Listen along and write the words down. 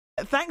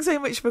thanks very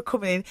much for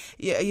coming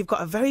in. You've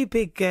got a very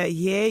big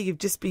year. You've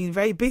just been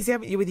very busy,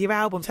 haven't you, with your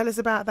album? Tell us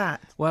about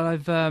that. Well,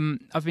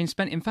 I've been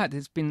spent. In fact,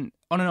 it's been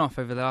on and off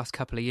over the last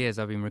couple of years.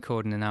 I've been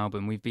recording an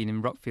album. We've been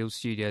in Rockfield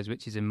Studios,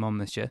 which is in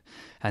Monmouthshire,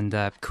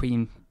 and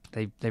Queen.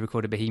 They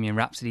recorded Bohemian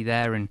Rhapsody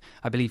there, and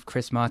I believe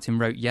Chris Martin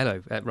wrote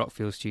Yellow at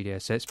Rockfield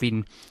Studios. So it's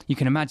been, you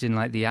can imagine,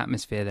 like, the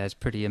atmosphere there is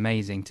pretty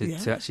amazing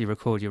to actually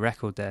record your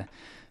record there.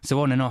 So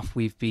on and off,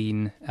 we've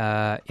been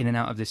in and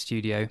out of the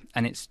studio,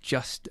 and it's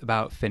just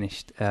about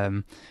finished.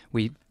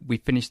 We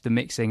finished the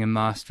mixing and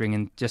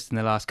mastering just in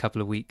the last couple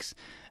of weeks.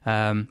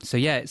 So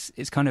yeah,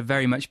 it's kind of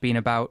very much been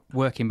about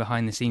working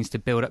behind the scenes to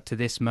build up to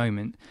this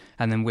moment,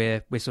 and then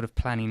we're sort of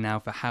planning now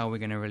for how we're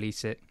going to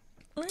release it.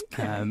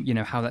 Okay. You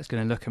know, how that's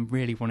going to look, and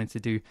really wanted to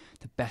do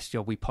the best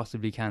job we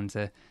possibly can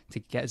to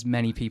get as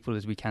many people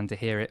as we can to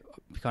hear it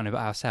kind of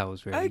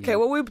ourselves, really. Okay,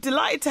 well, we're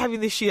delighted to have you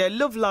in the studio.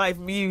 Love live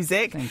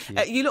music.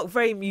 Thank you. You look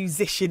very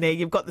musician-y.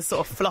 You've got the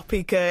sort of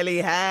floppy curly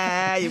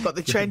hair, you've got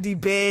the trendy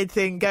beard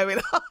thing going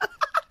on.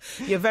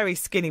 You're very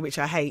skinny, which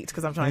I hate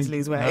because I'm trying to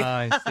lose weight.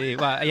 I see.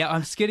 Well, yeah,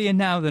 I'm skinnier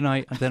now than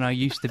I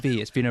used to be.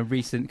 It's been a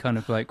recent kind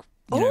of like,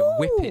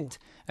 whippet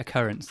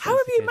occurence. How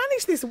have you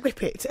managed this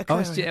whippet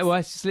occurrence?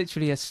 It's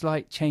literally a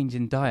slight change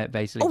in diet,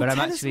 basically. But I'm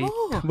tell actually, us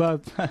more. well,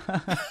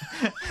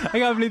 I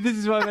can't believe this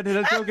is what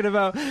I'm talking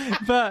about.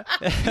 But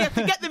yeah,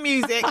 forget the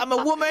music. I'm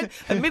a woman,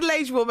 a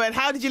middle-aged woman.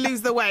 How did you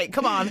lose the weight?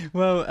 Come on.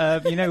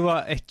 Well, you know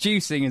what?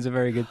 Juicing is a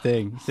very good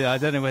thing. So I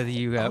don't know whether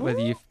you,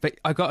 but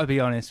I got to be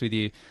honest with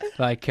you.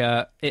 Like,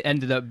 it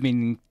ended up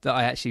meaning that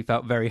I actually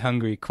felt very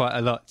hungry quite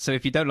a lot. So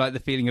if you don't like the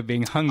feeling of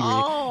being hungry,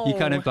 you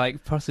kind of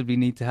like possibly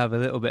need to have a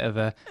little bit of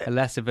a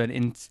less of an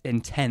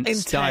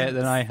intense diet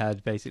than I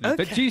had, basically.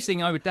 Okay. But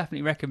juicing, I would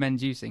definitely recommend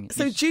juicing.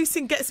 So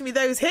juicing gets me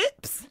those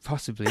hips?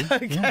 Possibly.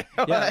 Okay. Yeah.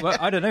 Right. Well,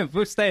 I don't know.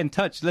 We'll stay in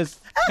touch. Let's...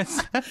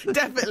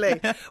 Definitely.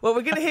 Well,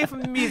 we're going to hear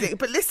from the music.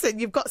 But listen,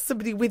 you've got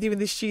somebody with you in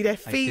the studio.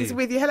 Fee's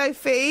with you. Hello,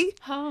 Fee.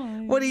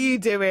 Hi. What are you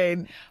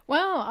doing?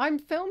 Well, I'm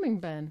filming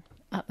Ben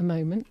at the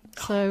moment.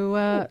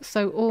 So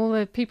so all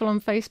the people on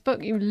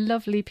Facebook, you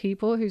lovely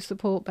people who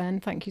support Ben,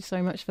 thank you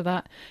so much for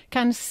that,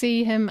 can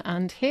see him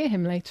and hear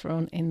him later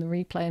on in the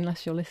replay,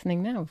 unless you're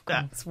listening now, of course.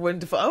 That's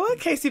wonderful. Oh,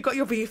 okay, so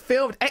you're being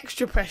filmed.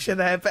 Extra pressure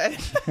there, Ben.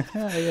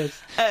 Yes.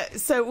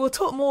 So we'll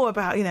talk more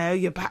about,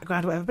 your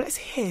background or whatever, but let's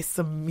hear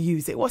some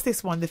music. What's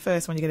this one, the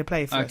first one you're going to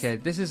play for us? Okay,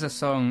 this is a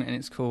song and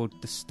it's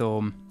called The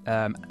Storm.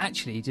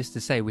 Actually, just to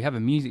say, we have a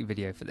music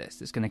video for this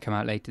that's going to come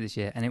out later this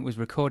year, and it was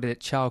recorded at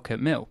Charlcote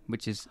Mill,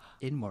 which is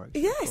in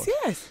Warwickshire.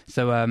 Yes.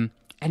 So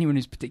anyone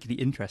who's particularly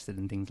interested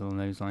in things along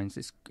those lines,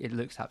 it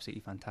looks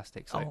absolutely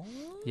fantastic. So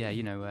yeah,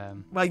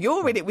 well,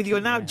 you're in it with your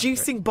now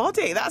juicing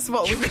body. That's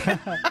what we.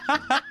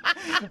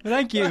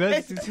 Thank you.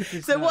 Right.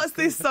 So what's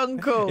this song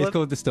called? It's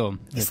called The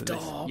Storm. The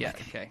Storm. Yeah.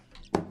 Okay.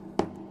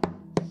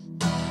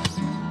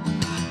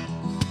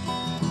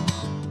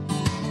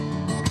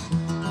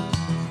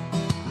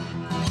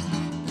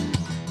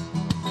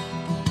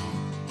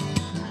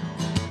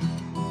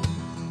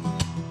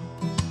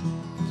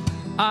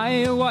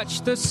 I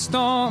watched the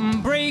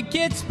storm break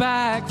its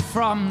back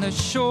from the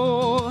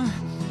shore,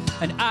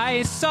 and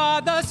I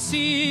saw the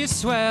sea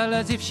swell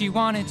as if she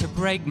wanted to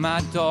break my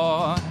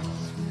door.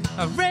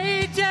 A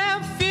rage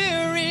and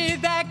fury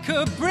that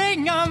could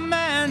bring a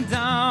man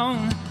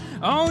down.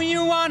 Oh,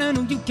 you wanna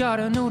know, you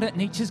gotta know that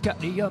nature's got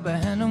the upper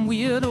hand and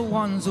we're the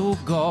ones who'll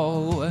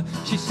go.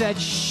 She said,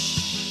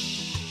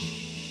 shh,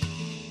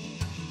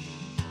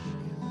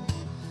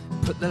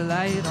 put the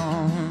light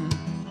on.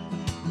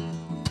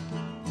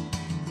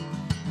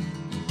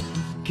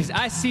 'Cause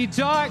I see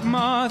dark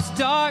moths.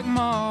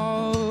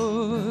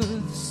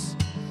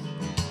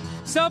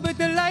 So put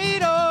the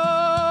light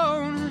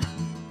on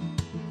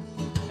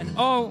and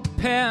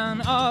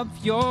open up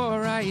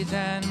your eyes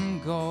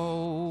and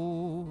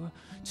go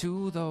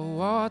to the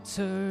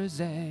water's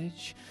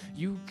edge.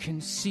 You can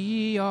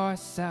see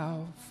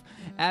yourself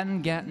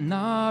and get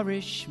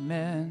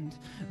nourishment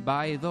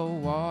by the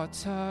water's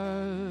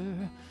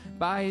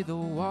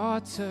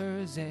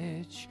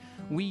edge.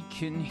 We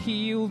can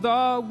heal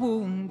the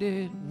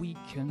wounded, we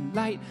can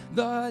light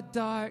the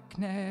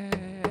darkness.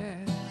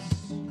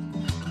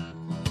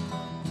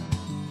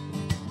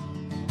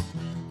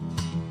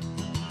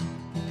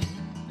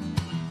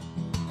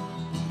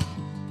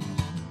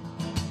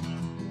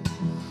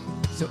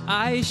 So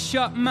I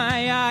shut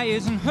my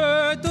eyes and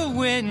heard the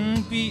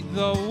wind beat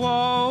the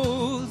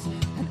walls,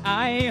 and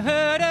I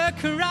heard her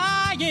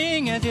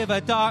crying as if a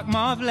dark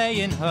moth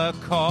lay in her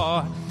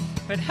core.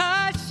 But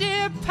her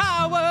sheer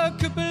power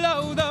could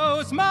blow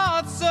those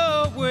moths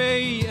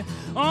away.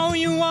 Oh,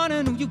 you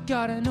wanna know, you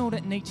gotta know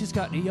that nature's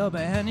got the upper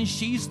hand, and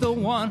she's the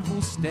one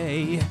who'll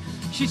stay.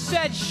 She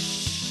said,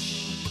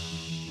 shh,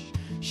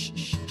 shh,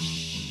 shh,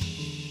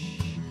 shh,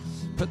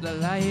 put the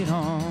light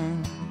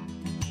on.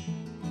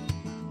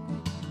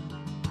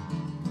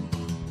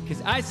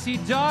 'Cause I see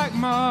dark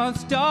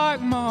moths.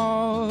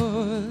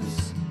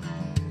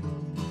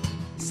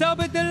 So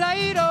put the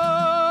light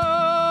on.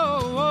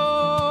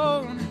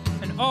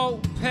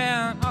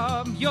 Open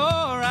up your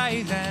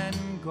eyes and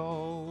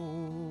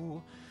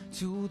go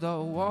to the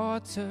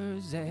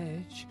water's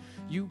edge,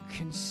 you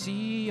can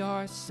see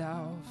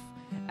yourself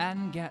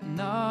and get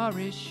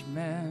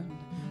nourishment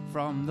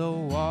from the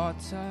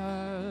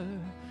water.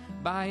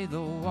 By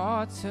the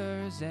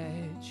water's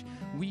edge,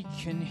 we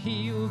can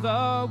heal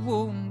the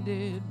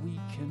wounded, we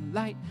can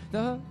light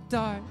the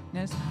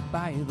darkness.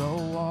 By the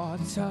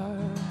water,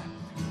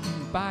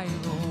 by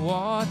the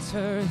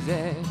water's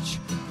edge,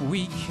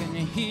 we can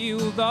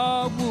heal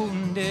the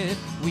wounded,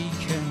 we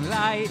can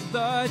light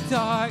the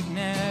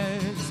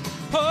darkness.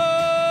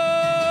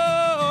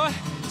 Oh,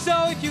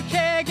 so if you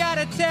care,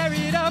 gotta tear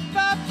it up,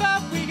 up,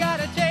 up. We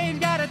gotta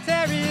change, gotta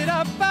tear it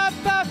up, up,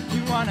 up.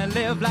 You wanna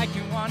live like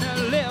you wanna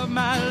live,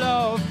 my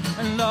love,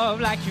 and love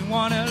like you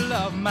wanna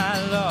love, my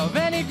love.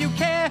 And if you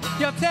care,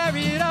 you'll tear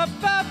it up,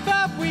 up,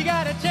 up. We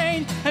gotta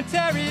change and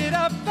tear it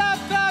up, up,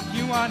 up.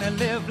 You wanna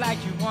live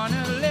like you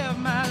wanna live,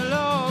 my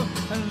love,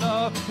 and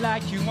love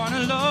like you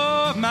wanna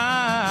love,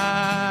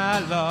 my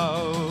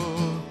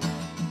love.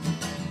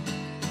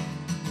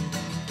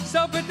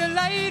 So put the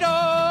light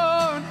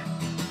on.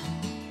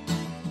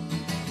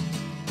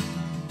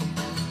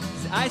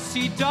 I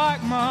see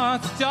dark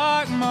moths,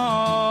 dark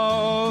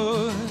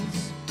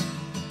moths.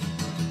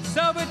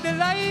 So put the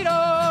light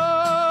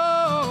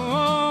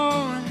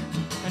on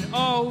and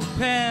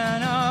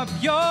open up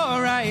your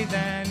eyes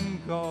and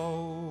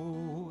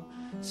go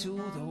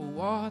to the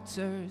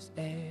water's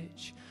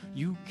edge.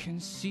 You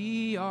can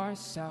see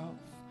yourself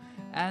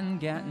and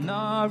get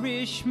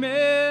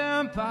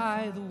nourishment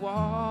by the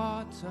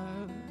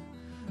water,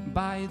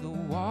 by the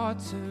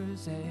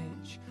water's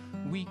edge.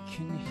 We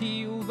can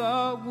heal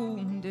the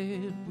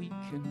wounded, we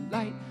can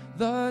light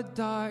the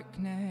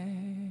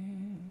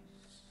darkness.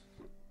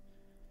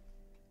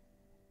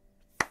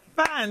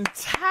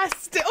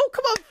 Fantastic. Oh,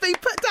 come on, Fee,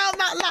 put down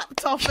that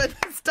laptop and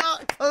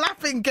start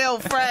clapping,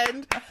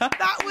 girlfriend.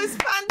 That was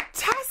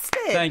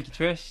fantastic. Thank you,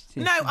 Trish.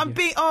 No, I'm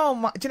being. Oh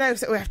my! Do you know?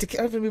 So we have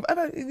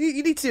to.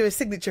 You need to do a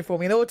signature for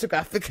me, an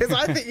autograph, because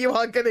I think you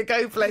are going to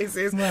go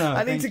places. No,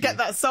 I need to get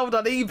that sold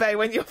on eBay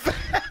when you're.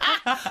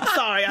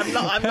 Sorry, I'm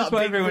not. I'm That's not what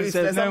being everyone ruthless.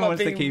 says. No I'm one not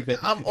wants being, to keep it.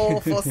 I'm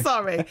awful.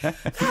 Sorry.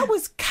 That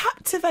was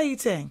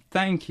captivating.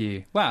 Thank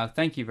you. Wow,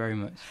 thank you very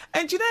much.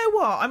 And do you know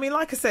what? I mean,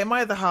 like I say,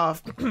 my other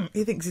half,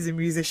 he thinks he's a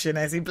musician,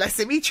 as he bless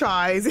him. He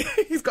tries.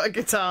 He's got a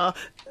guitar,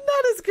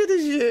 not as good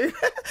as you.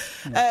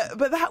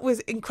 But that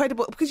was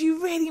incredible because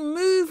you really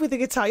move with the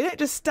guitar. You don't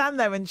just stand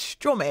there and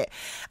strum it.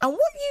 And what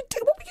were you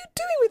doing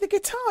with the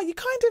guitar? You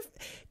kind of,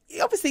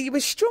 obviously you were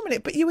strumming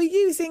it, but you were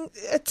using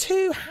a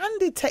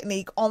two-handed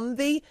technique on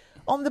the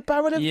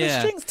barrel of the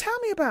strings. Tell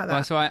me about that.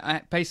 Well, so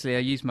I basically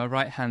use my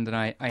right hand and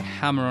I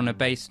hammer on a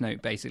bass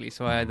note, basically.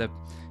 So I either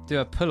do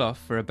a pull-off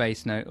for a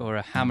bass note or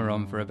a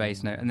hammer-on for a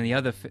bass note. And then the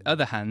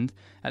other hand,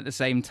 at the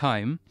same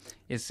time,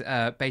 is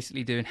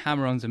basically doing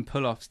hammer-ons and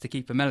pull-offs to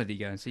keep a melody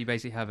going. So you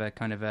basically have a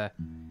kind of a...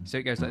 So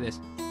it goes like this.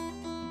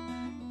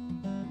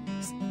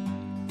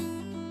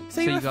 So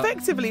you're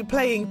effectively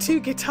playing two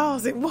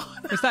guitars in one.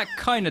 It's that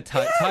kind of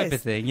type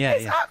of thing, yeah.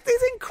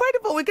 It's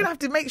incredible. We're going to have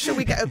to make sure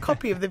we get a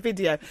copy of the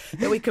video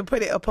that we can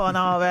put it up on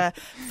our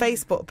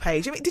Facebook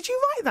page. I mean, did you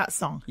write that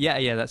song?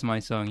 Yeah, that's my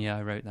song. Yeah,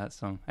 I wrote that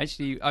song.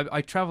 Actually,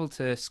 I travel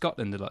to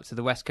Scotland a lot, to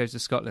the west coast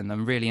of Scotland.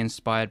 I'm really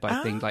inspired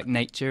by things like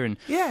nature and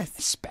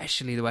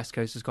especially the west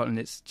coast of Scotland.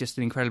 It's just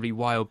an incredibly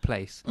wild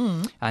place.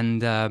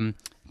 And...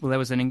 well, there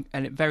was a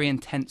very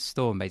intense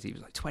storm, basically. It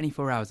was like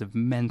 24 hours of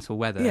mental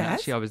weather. Yes. And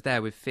actually, I was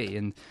there with Fee,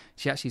 and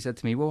she actually said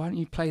to me, well, why don't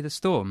you play the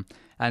storm?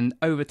 And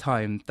over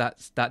time,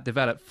 that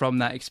developed from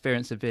that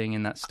experience of being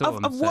in that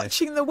storm. Of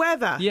watching the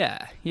weather?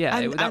 Yeah.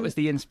 That was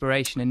the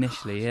inspiration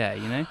initially,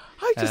 you know?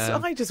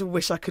 I just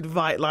wish I could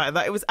write like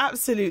that. It was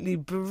absolutely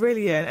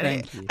brilliant.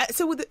 Thank you.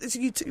 So,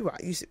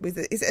 is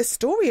it a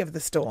story of the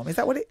storm? Is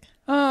that what it...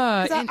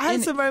 It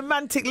had some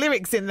romantic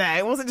lyrics in there.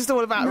 It wasn't just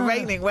all about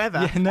raining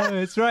weather. Yeah, no,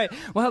 it's right.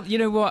 Well, you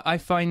know what? I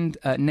find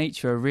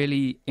nature a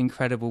really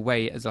incredible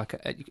way as like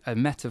a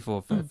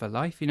metaphor for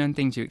life, you know, and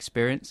things you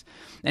experience.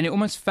 And it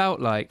almost felt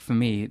like, for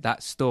me,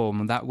 that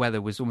storm, that weather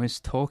was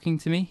almost talking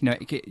to me.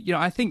 You know,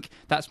 I think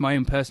that's my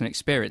own personal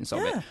experience of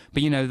it.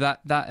 But, you know,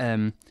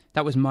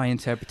 that was my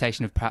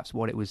interpretation of perhaps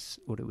what it was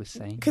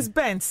saying. Because,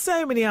 Ben,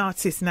 so many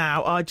artists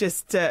now are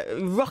just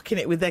rocking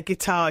it with their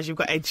guitars. You've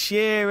got Ed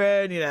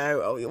Sheeran, you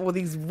know, all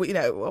these, you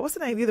know, what's the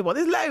name of the other one?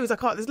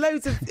 There's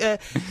loads of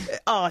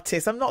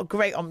artists. I'm not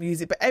great on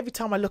music, but every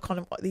time I look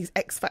on these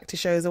X Factor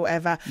shows or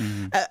whatever,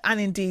 and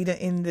indeed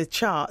in the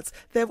charts,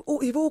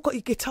 you've all got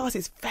your guitars.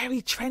 It's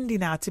very trendy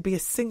now to be a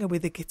singer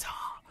with a guitar.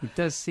 It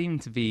does seem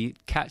to be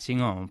catching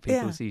on.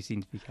 People do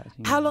seem to be catching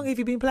on. How long have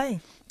you been playing?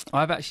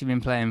 I've actually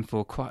been playing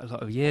for quite a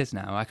lot of years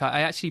now.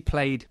 I actually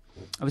played...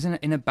 I was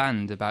in a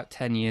band about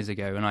 10 years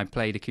ago, and I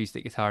played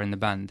acoustic guitar in the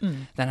band.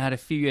 Then I had a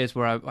few years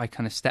where I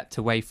kind of stepped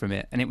away from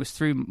it, and it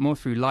was more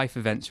through life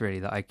events, really,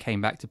 that I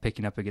came back to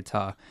picking up a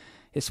guitar.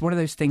 it's one of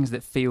those things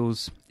that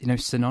feels,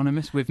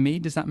 synonymous with me.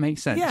 Does that make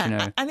sense?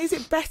 Yeah, and is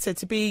it better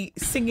to be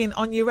singing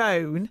on your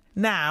own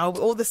now?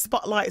 All the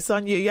spotlight's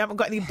on you. You haven't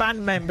got any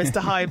band members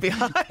to hide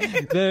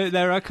behind.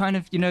 There are kind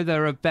of,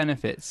 there are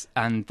benefits,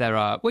 and there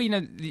are,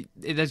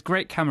 there's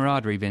great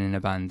camaraderie being in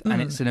a band,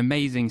 and it's an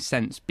amazing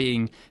sense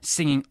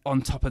singing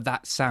on top of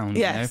that sound.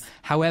 Yes.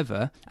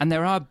 However, and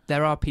there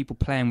are people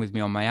playing with me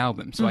on my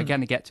album, so I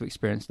get to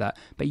experience that.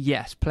 But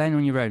yes, playing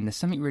on your own, there's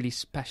something really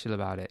special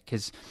about it,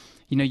 because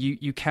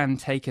you can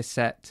take a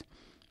set,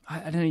 I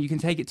don't know, you can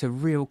take it to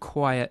real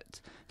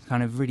quiet,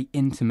 kind of really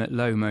intimate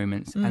low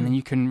moments, and then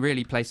you can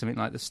really play something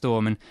like The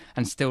Storm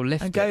and still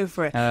lift and go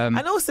for it. And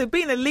also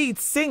being a lead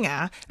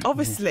singer,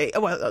 obviously,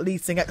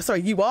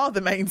 you are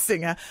the main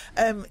singer.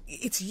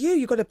 It's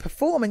you've got to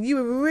perform, and you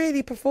were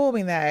really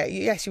performing there.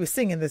 Yes, you were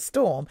singing The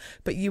Storm,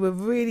 but you were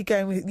really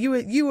going with,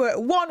 you were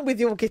one with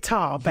your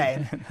guitar,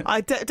 Ben.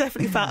 I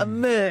definitely felt a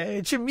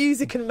merge, a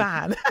music and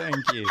man.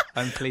 Thank you.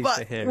 I'm pleased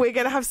to hear. We're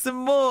going to have some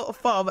more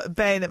from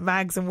Ben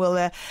Maggs, and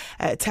we'll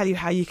tell you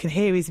how you can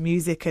hear his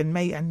music and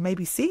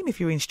maybe see him if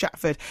you're in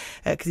Stratford,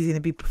 because he's going to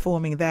be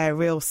performing there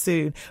real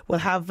soon. We'll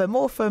have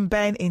more from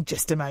Ben in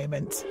just a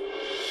moment.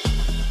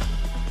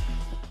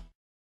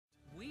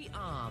 We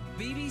are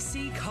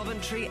BBC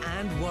Coventry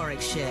and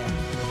Warwickshire.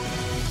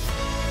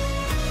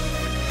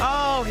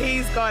 Oh,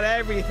 he's got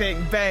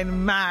everything,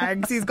 Ben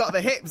Maggs. He's got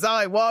the hips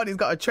I want, he's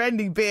got a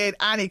trendy beard,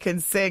 and he can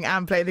sing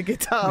and play the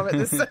guitar at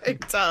the same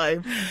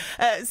time.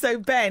 So,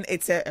 Ben,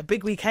 it's a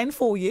big weekend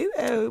for you.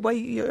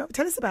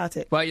 Tell us about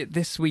it. Well,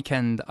 this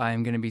weekend I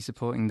am going to be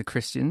supporting the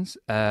Christians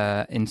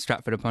in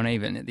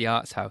Stratford-upon-Avon at the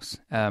Arts House.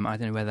 I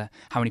don't know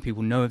how many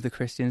people know of the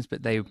Christians,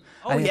 but they...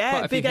 Oh,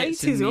 yeah, big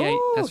 80s.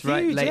 That's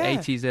right, huge, late yeah.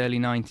 80s, early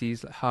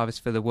 90s, like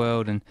Harvest for the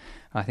World, and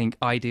I think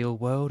Ideal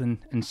World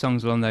and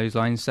songs along those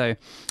lines. So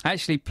I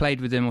actually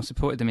played with them or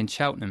supported them in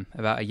Cheltenham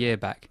about a year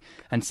back,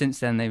 and since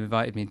then they've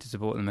invited me to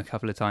support them a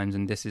couple of times,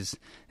 and this is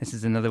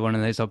another one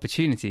of those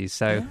opportunities.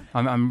 So yeah.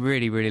 I'm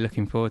really, really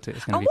looking forward to it.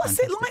 It's going to be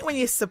fantastic. What's it like when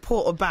you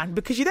support a band?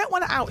 Because you don't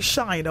want to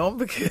outshine them,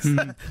 because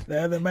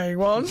they're the main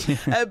ones,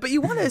 but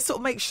you want to sort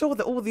of make sure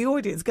that all the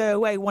audience go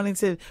away wanting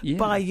to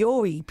buy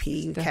your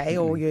EP,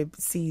 or your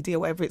CD or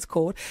whatever it's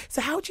called.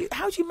 So how do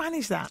you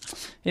manage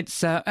that?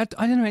 It's I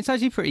don't know. It's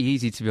actually pretty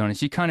easy, to be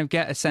honest. You kind of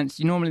get a sense.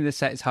 Normally the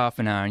set is half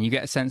an hour, and you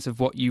get a sense of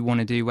what you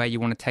want to do, where you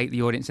want to take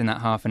the audience in that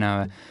half an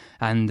hour,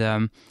 and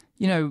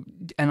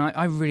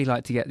I really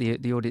like to get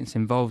the audience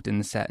involved in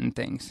the set and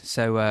things.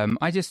 So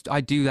I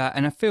do that,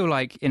 and I feel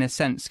like, in a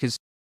sense, because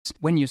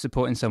when you're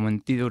supporting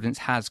someone, the audience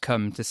has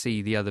come to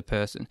see the other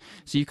person,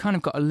 so you kind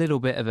of got a little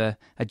bit of a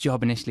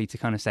job initially to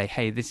kind of say,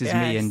 hey, this is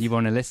me, and you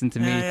want to listen to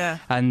me.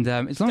 And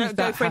as long as that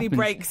don't go for any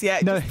breaks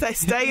yet. No.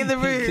 Just stay in the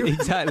room.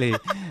 Exactly.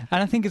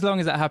 And I think as long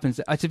as that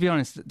happens, to be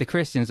honest, the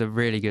Christians are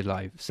really good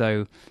live,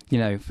 so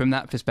from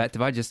that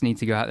perspective, I just need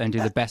to go out there and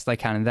do the best I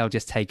can, and they'll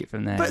just take it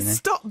from there. But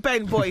stop,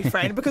 Ben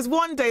boyfriend, because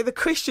one day the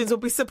Christians will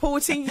be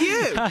supporting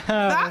you.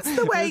 That's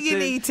the way you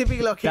need to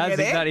be looking at it.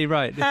 That's exactly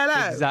right.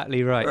 Hello.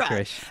 Exactly right.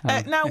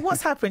 Trish. Now,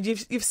 what's happened?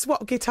 You've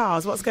swapped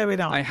guitars. What's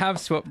going on? I have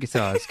swapped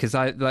guitars, because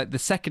the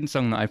second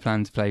song that I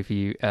plan to play for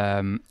you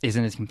is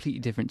in a completely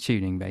different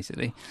tuning,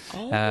 basically.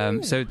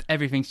 So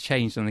everything's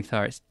changed on the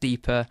guitar. It's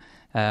deeper.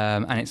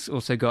 And it's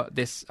also got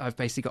this, I've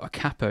basically got a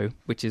capo,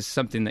 which is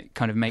something that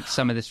kind of makes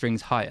some of the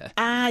strings higher.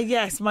 Ah,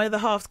 yes, my other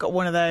half's got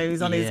one of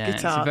those on his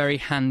guitar. It's a very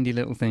handy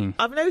little thing.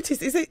 I've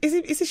noticed, is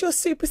this your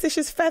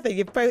superstitious feather?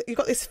 You've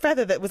got this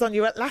feather that was on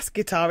your last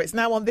guitar, it's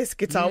now on this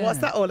guitar. What's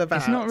that all about?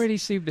 It's not really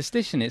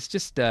superstition, it's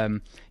just,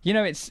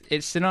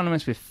 it's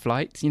synonymous with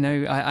flight, and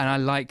I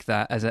like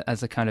that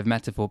as a kind of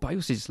metaphor, but I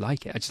also just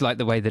like it. I just like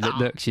the way that it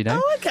looks,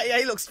 Oh, okay, yeah,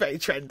 it looks very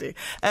trendy.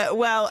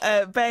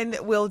 Ben,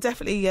 we'll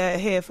definitely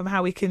hear from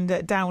how we can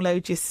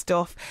download your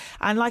stuff,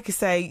 and like I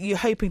say, you're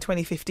hoping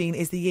 2015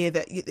 is the year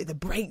the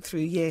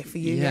breakthrough year for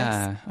you.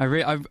 Yeah,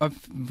 yes?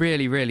 I've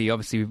really,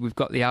 obviously we've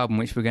got the album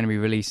which we're going to be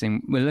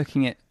releasing. We're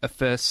looking at a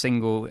first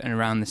single and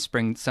around the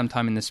spring,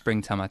 sometime in the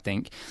springtime, I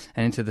think,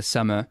 and into the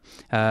summer.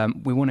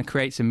 We want to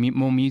create some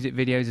more music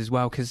videos as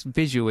well, because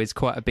visual is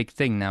quite a big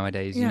thing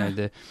nowadays.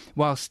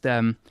 Whilst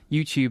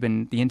YouTube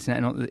and the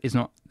internet is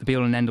not the be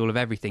all and end all of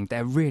everything,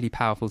 they're really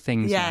powerful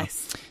things.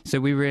 Yes. Now. So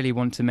we really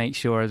want to make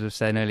sure, as I was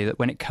saying earlier, that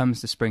when it comes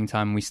to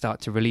springtime and we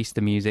start to release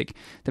the music,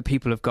 that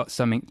people have got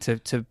something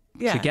to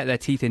get their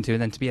teeth into,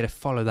 and then to be able to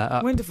follow that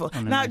up. Wonderful.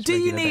 Now, do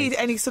you need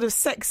any sort of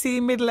sexy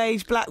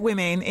middle-aged black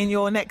women in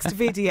your next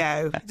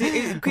video?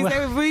 Is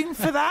there room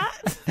for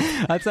that?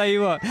 I tell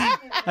you what.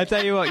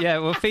 Yeah.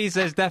 Well, Fee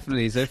says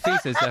definitely. So Fee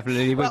says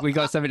definitely. We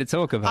got something to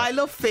talk about. I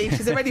love Fee.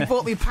 She's already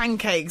bought me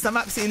pancakes. I'm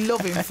absolutely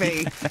loving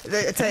Fee.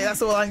 I tell you,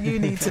 that's all you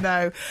need to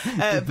know.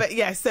 But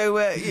yeah,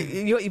 so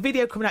your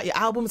video coming out, your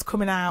album's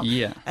coming out.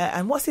 Yeah.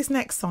 And what's this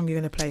next song you're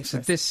going to play for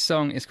us? This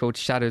song is called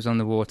Shadows on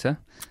the Water.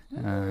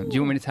 Do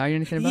you want me to tell you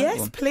anything about it?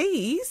 Yes,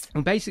 please.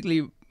 Well,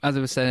 basically, as I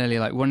was saying earlier,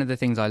 like, one of the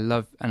things I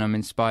love and I'm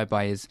inspired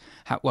by is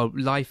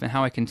life, and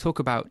how I can talk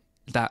about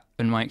that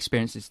and my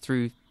experiences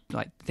through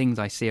like things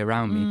I see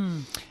around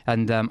me.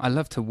 And I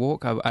love to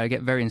walk. I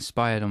get very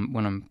inspired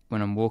when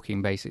I'm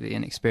walking, basically,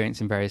 and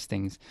experiencing various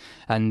things.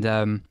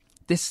 And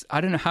this,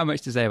 I don't know how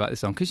much to say about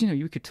this song, because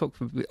you could talk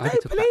for. No,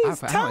 please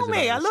tell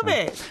me. I love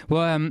it.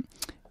 Well,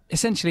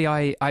 essentially,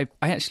 I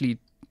actually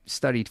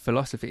studied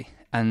philosophy,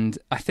 and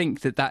I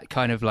think that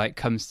kind of like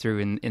comes through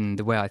in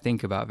the way I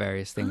think about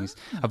various things.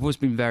 I've always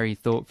been very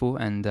thoughtful,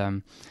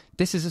 and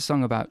this is a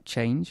song about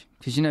change,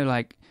 because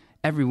like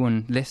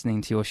everyone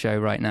listening to your show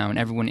right now and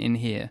everyone in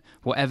here,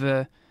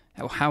 however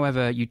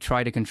you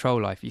try to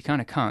control life, you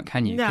kind of can't,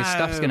 can you? Because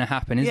stuff's going to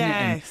happen, isn't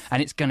it?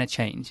 And it's going to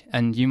change,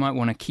 and you might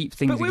want to keep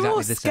things exactly the same way. But we're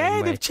all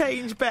scared of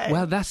change, Ben.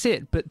 Well, that's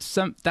it. But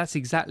that's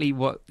exactly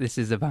what this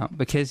is about,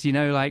 because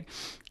like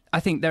I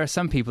think there are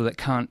some people that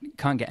can't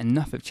get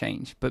enough of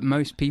change, but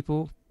most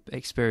people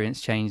experience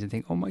change and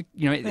think, oh my,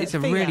 it's a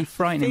really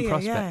frightening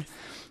prospect. Yes.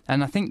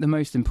 And I think the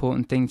most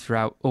important thing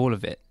throughout all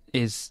of it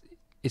is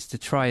to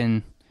try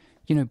and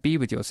be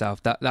with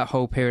yourself that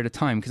whole period of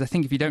time, because I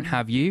think if you don't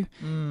have you,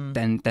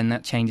 then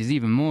that change is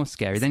even more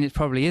scary. Then it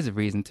probably is a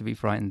reason to be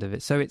frightened of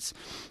it. So it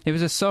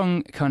was a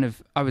song kind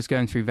of, I was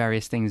going through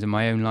various things in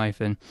my own life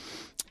and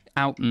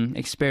out and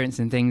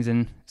experiencing things,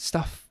 and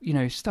stuff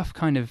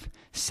kind of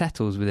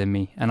settles within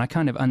me, and I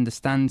kind of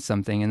understand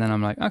something, and then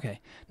I'm like,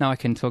 okay, now I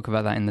can talk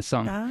about that in the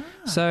song.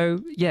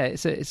 So yeah,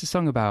 it's a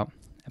song about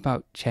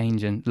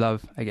change and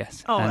love, I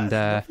guess. That's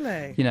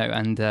lovely.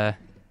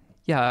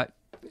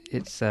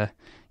 It's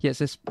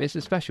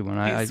a special one.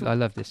 I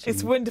love this tune.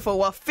 It's wonderful.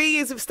 Well, Fee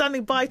is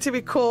standing by to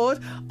record.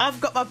 I've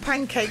got my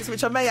pancakes,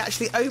 which I may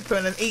actually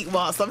open and eat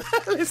whilst I'm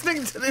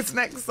listening to this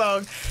next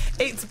song.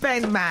 It's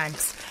Ben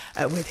Maggs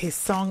with his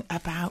song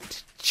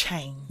about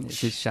change.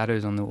 It's his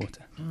Shadows on the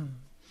Water.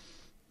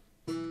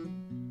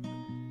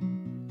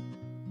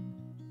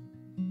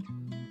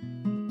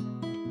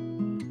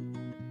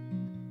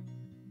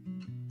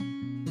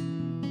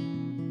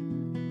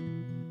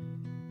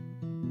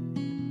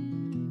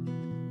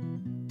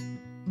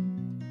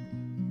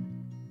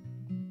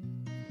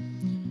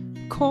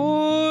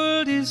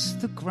 Cold is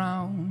the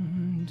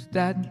ground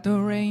that the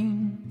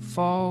rain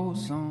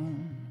falls on.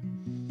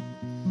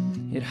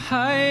 It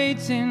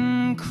hides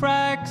in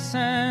cracks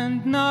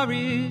and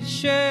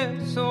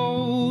nourishes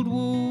old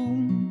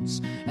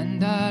wounds.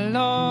 And I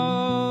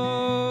love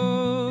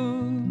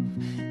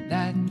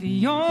that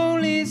the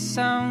only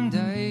sound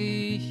I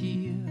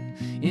hear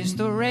is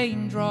the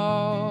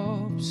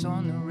raindrops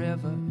on the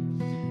river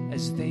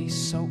as they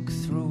soak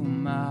through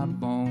my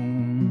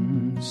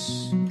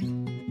bones.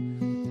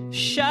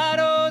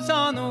 Shadows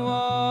on the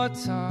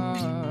water,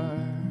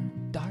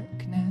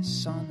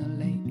 darkness on the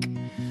lake,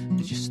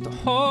 just to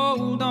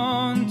hold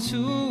on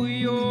to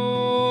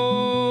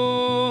your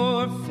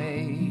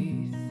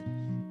faith.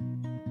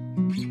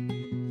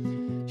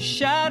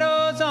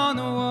 Shadows on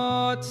the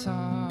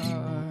water,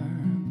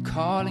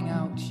 calling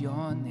out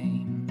your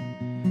name.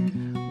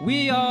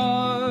 We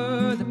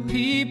are the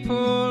people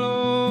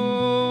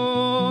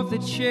of the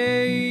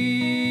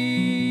change.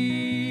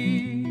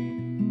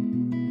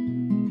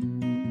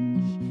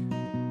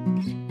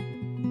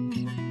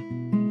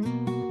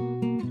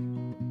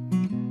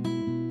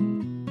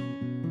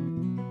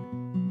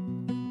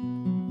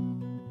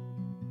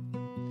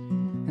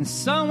 And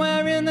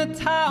somewhere in the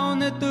town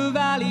that the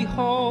valley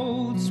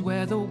holds,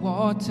 where the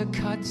water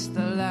cuts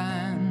the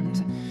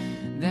land,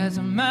 there's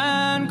a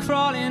man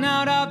crawling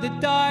out of the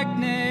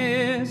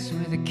darkness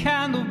with a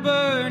candle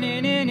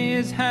burning in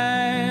his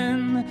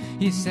hand.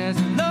 He says,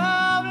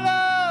 love,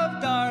 love,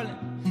 darling.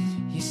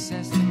 He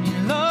says to me,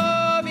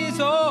 love is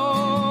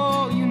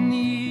all you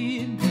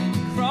need. Then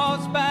he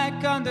crawls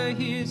back under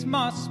his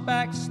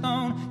moss-back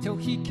stone till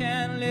he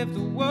can live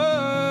the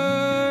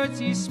words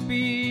he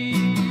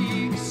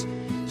speaks.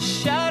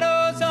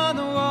 Shadows on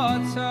the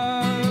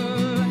water,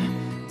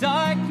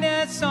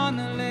 darkness on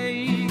the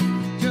lake,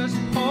 just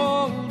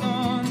hold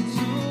on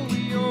to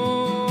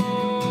your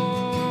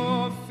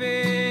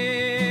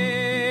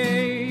faith.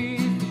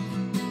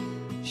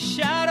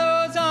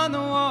 Shadows on the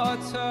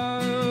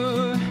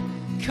water,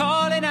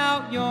 calling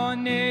out your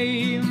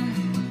name.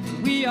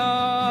 We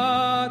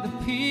are the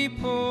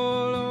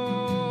people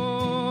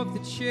of the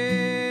change.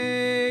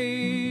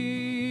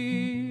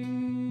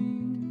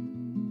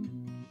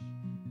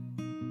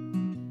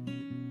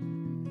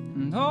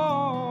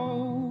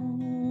 Oh,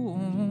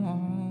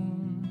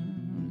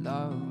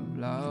 love,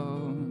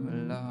 love,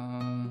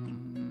 love.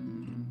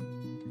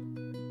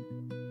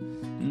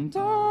 And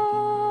so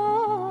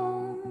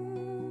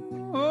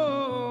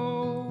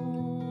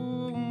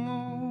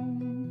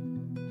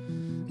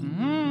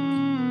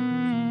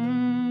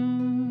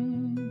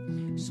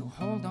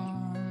hold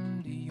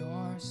on to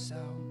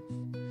yourself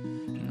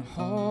and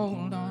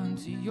hold on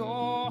to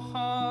your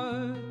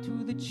heart,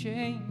 to the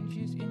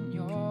changes in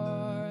your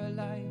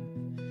life.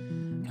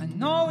 I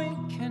know it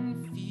can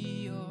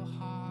feel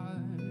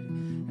hard,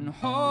 and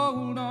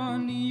hold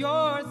on to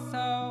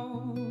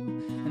yourself,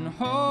 and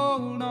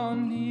hold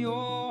on to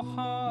your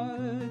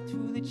heart,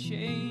 to the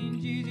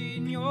changes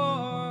in your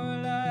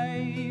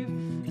life,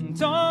 and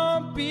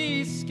don't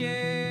be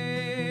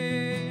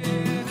scared,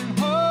 and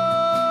hold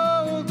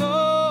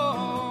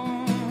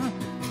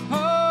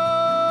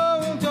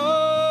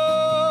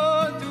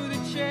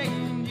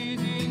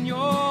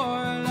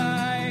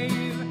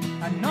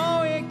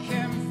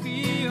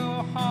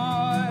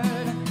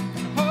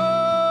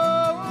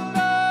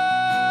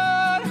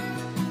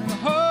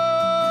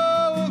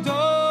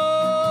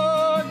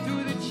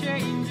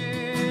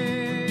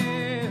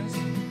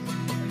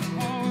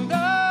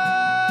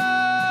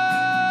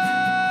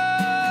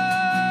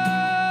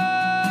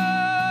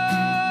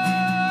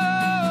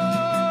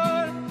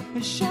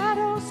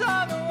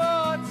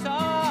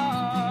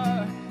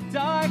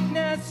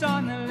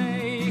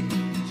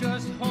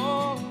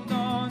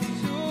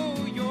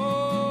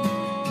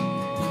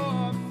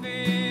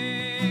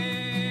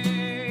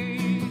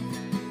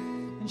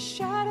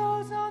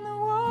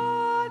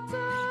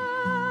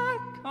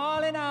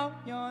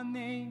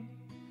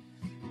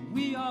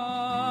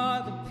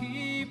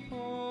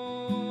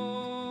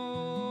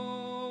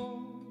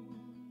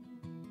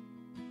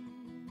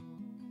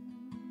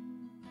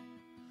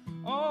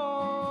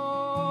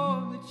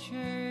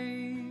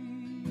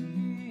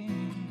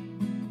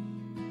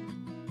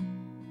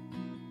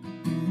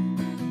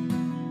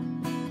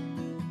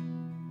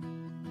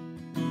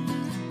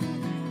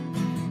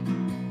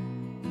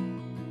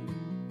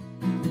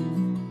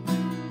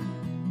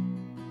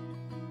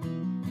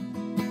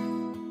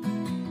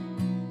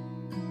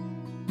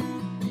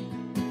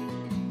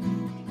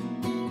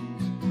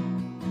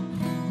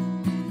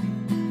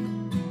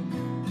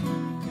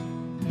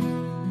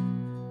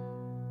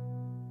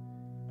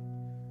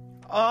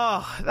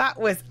Oh, that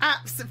was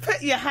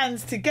put your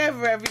hands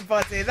together,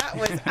 everybody. That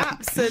was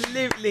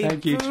absolutely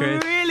Thank you,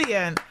 Trish.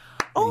 brilliant.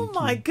 Oh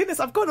my goodness,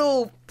 I've got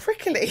all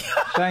prickly.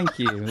 Thank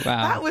you. Wow.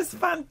 That was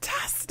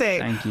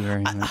fantastic. Thank you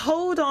very much.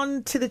 Hold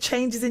on to the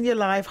changes in your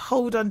life.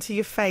 Hold on to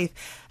your faith.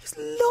 It's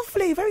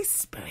lovely, very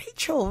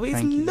spiritual. It's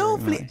Thank you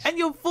lovely. very much. And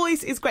your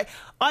voice is great.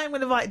 I'm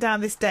going to write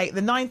down this date, the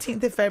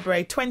 19th of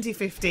February,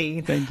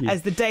 2015, Thank you.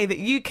 as the day that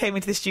you came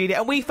into the studio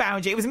and we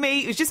found you. It was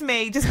me. It was just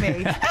me.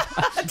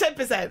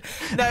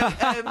 10%.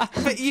 No,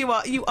 but you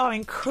are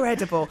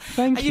incredible.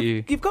 Thank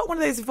you. You've got one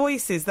of those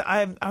voices that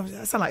I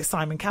sound like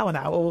Simon Cowell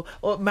now,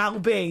 or Mal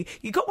B.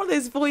 You've got one of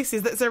those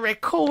voices that's a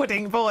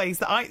recording voice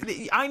that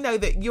I know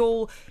that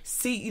your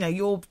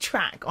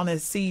track on a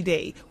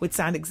CD would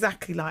sound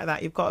exactly like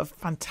that. You've got a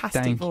fantastic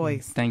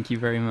voice. Thank you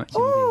very much.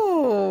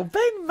 Oh,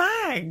 Ben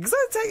Maggs.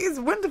 I tell you, it's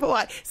wonderful.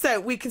 Right. So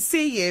we can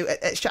see you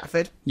at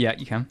Stratford. Yeah,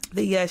 you can.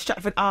 The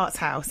Stratford Arts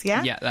House,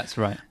 yeah? Yeah, that's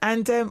right.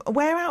 And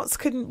where else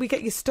can we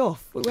get your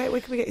stuff? Where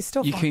can we get your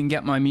stuff You on? can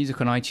get my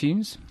music on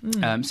iTunes.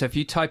 So if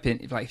you type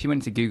in, if you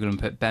went to Google and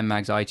put Ben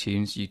Maggs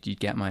iTunes, you'd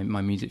get my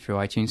music through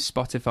iTunes.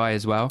 Spotify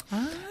as well.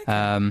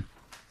 Okay.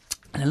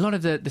 And a lot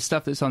of the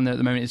stuff that's on there at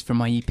the moment is from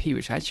my EP,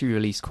 which I actually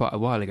released quite a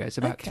while ago. It's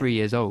about 3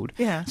 years old.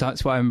 Yeah. So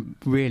that's why I'm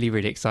really,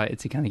 really excited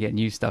to kind of get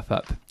new stuff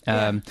up.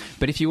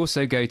 But if you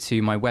also go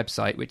to my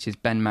website, which is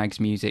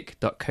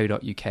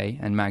benmagsmusic.co.uk,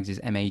 and Maggs is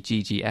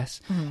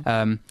Maggs,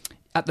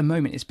 at the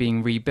moment it's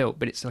being rebuilt,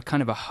 but it's a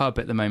kind of a hub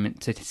at the moment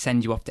to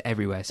send you off to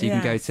everywhere. So you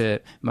can go to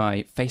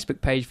my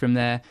Facebook page from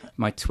there,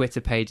 my Twitter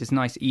page. There's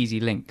nice, easy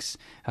links.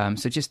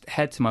 So just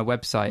head to my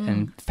website,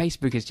 and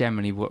Facebook is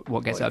generally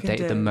what gets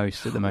updated the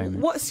most at the moment.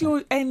 What's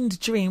your end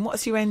dream?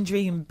 What's your end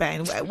dream,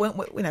 Ben?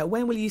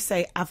 When will you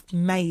say I've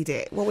made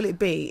it? What will it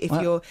be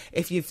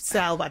if you've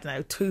sold, I don't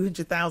know,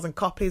 200,000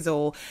 copies,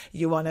 or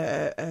you're on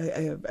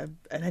an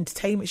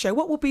entertainment show?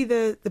 What will be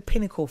the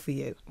pinnacle for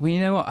you? Well,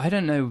 you know what? I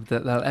don't know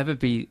that there'll ever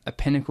be a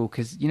pinnacle,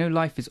 because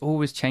life is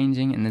always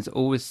changing and there's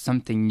always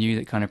something new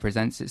that kind of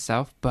presents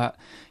itself. But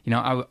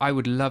I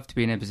would love to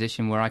be in a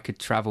position where I could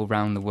travel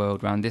around the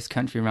world, around this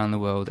country, around the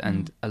world,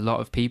 and a lot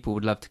of people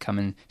would love to come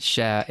and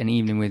share an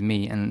evening with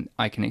me, and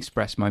I can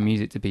express my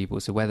music to people.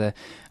 So whether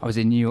I was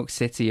in New York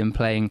City and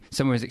playing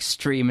somewhere as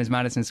extreme as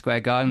Madison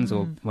Square Gardens,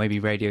 or maybe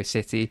Radio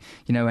City,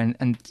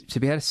 and to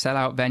be able to sell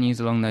out venues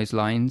along those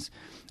lines.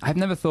 I've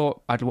never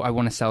thought I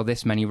want to sell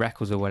this many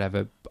records or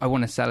whatever. I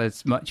want to sell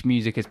as much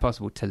music as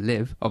possible to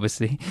live,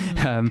 obviously.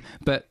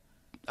 But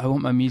I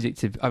want my music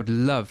I would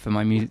love for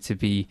my music to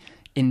be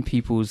in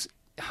people's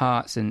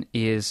hearts and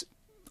ears,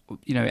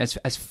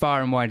 as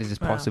far and wide as is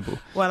possible.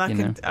 Well,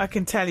 I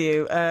can tell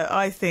you,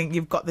 I think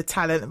you've got the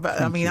talent,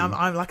 but I'm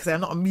like I say,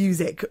 I'm not a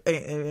music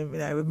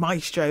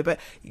maestro,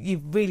 but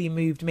you've really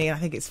moved me, and I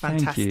think it's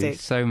fantastic. Thank you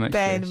so much,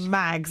 Ben Trish.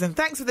 Maggs, and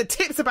thanks for the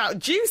tips about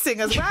juicing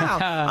as well.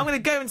 I'm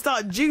going to go and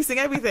start juicing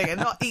everything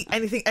and not eat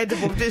anything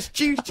edible, just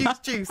juice.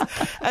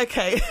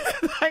 Okay,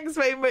 thanks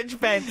very much,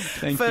 Ben,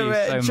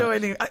 for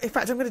joining. In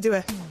fact, I'm going to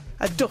do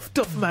a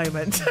duff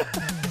moment.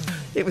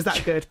 It was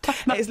that good.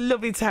 It's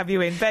lovely to have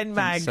you in. Ben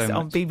Maggs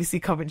on BBC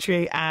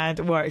Coventry and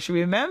Warwickshire.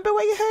 Remember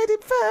where you heard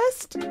it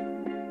first?